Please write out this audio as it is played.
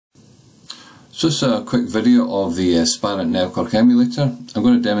So this is a quick video of the Spirent network emulator. I'm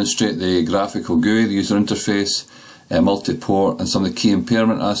going to demonstrate the graphical GUI, the user interface, multi-port and some of the key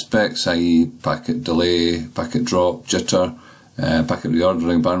impairment aspects, i.e. packet delay, packet drop, jitter, packet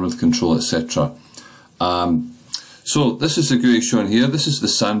reordering, bandwidth control, etc. So this is the GUI shown here. This is the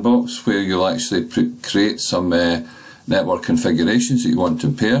sandbox where you'll actually create some network configurations that you want to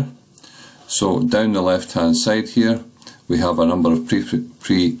impair. So down the left hand side here we have a number of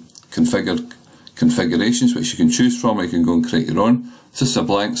pre-configured configurations which you can choose from, or you can go and create your own. This is a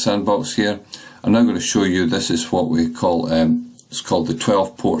blank sandbox here. I'm now going to show you, this is what we call, it's called the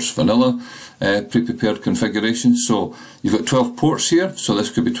 12 ports vanilla pre-prepared configuration. So you've got 12 ports here, so this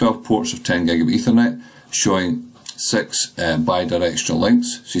could be 12 ports of 10 gigabit Ethernet showing 6 bi-directional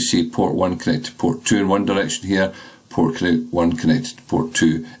links. So you see port 1 connected to port 2 in one direction here, port 1 connected to port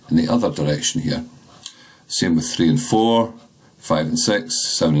 2 in the other direction here. Same with 3 and 4, 5 and 6,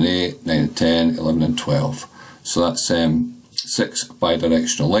 7 and 8, 9 and 10, 11 and 12. So that's 6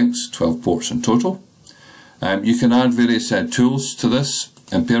 bi-directional links, 12 ports in total. You can add various tools to this,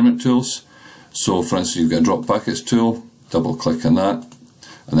 impairment tools. So for instance, you've got a drop packets tool, double click on that,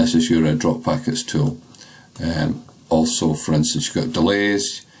 and this is your drop packets tool. Also, for instance, you've got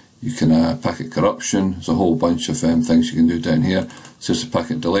delays, you can packet corruption, there's a whole bunch of things you can do down here. So it's a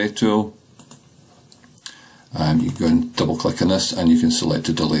packet delay tool. You go and double click on this and you can select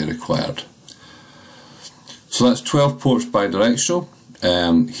a delay required. So that's 12 ports bi-directional.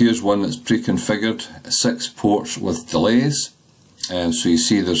 Here's one that's pre-configured, 6 ports with delays. So you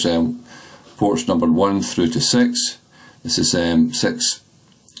see there's ports numbered 1 through to 6. This is 6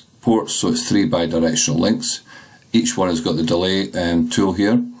 ports, so it's 3 bi-directional links. Each one has got the delay tool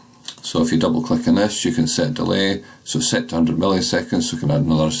here. So if you double click on this, you can set delay. So set to 100 milliseconds, so you can add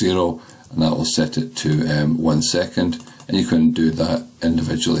another 0, and that will set it to 1 second. And you can do that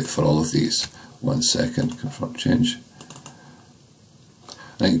individually for all of these. 1 second, confirm change.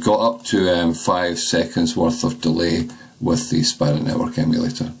 And it got up to 5 seconds worth of delay with the Spirent network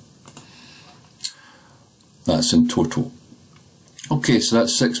emulator. That's in total. Okay, so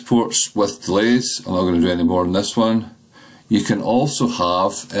that's 6 ports with delays. I'm not going to do any more on this one. You can also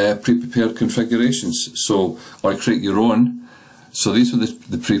have pre-prepared configurations, so, or create your own. So these are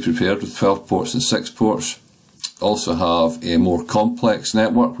the pre-prepared with 12 ports and 6 ports. Also have a more complex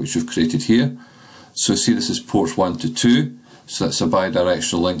network which we've created here. So see, this is ports 1 to 2, so that's a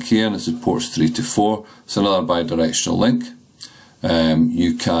bi-directional link here, and this is ports 3 to 4, so another bi-directional link.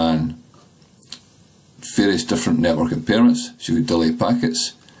 You can various different network impairments, so you can delay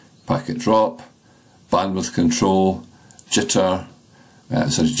packets, packet drop, bandwidth control, jitter.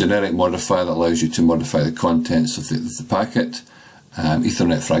 It's a generic modifier that allows you to modify the contents of the packet,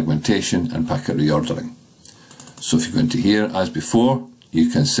 Ethernet fragmentation and packet reordering. So if you go into here, as before, you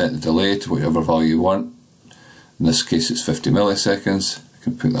can set the delay to whatever value you want. In this case it's 50 milliseconds. I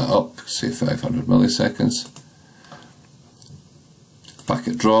can put that up, say 500 milliseconds.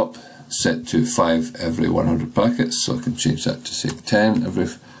 Packet drop, set to 5 every 100 packets, so I can change that to say 10 every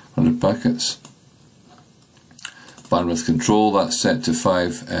 100 packets. Bandwidth control, that's set to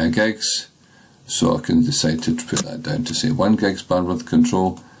 5 gigs, so I can decide to put that down to say 1 gigs bandwidth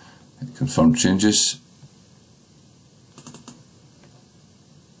control. Confirm changes.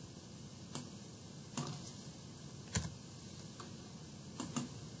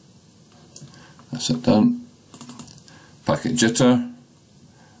 That's it done. Packet jitter,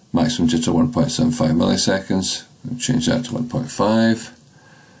 maximum jitter 1.75 milliseconds, we'll change that to 1.5.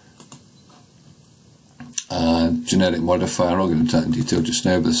 And generic modifier, I'll get into that in detail just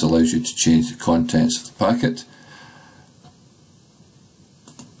now, but this allows you to change the contents of the packet.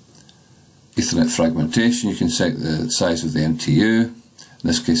 Ethernet fragmentation, you can set the size of the MTU. In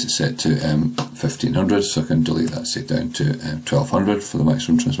this case it's set to 1500, so I can delete that, say down to 1200 for the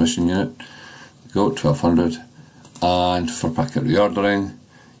maximum transmission unit. Go 1200. And for packet reordering,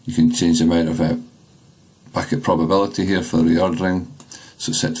 you can change the amount of packet probability here for the reordering. So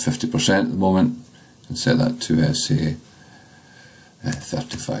it's set to 50% at the moment. And set that to say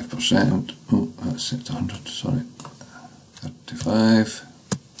 35%. Oh, that's set to 100, sorry. 35.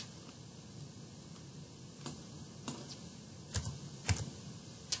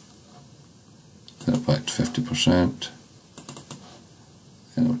 Set it back to 50%.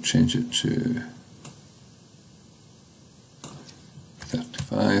 And I'll change it to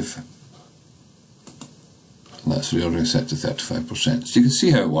 35. And that's reordering set to 35%. So you can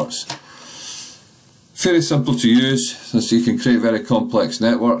see how it works. Very simple to use, so you can create very complex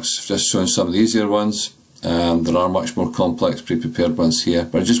networks. Just showing some of the easier ones. There are much more complex pre-prepared ones here,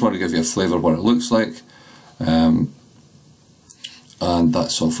 but I just want to give you a flavour of what it looks like. And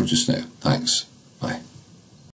that's all for just now. Thanks. Bye.